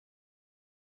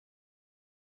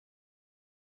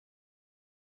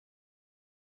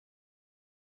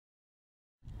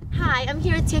Hi, I'm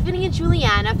here with Tiffany and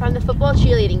Juliana from the football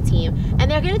cheerleading team, and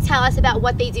they're going to tell us about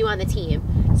what they do on the team.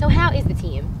 So how is the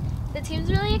team? The team's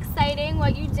really exciting.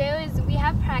 What you do is we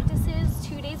have practices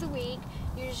 2 days a week,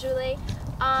 usually.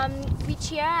 We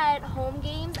cheer at home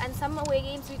games and some away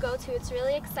games we go to. It's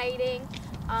really exciting.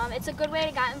 It's a good way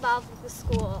to get involved with the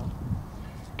school.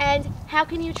 And how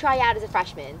can you try out as a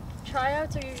freshman?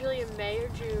 Tryouts are usually in May or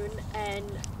June,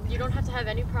 and you don't have to have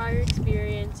any prior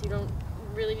experience. You don't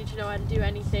really need to know how to do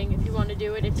anything. If you want to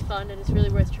do it, it's fun and it's really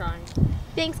worth trying.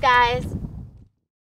 Thanks, guys.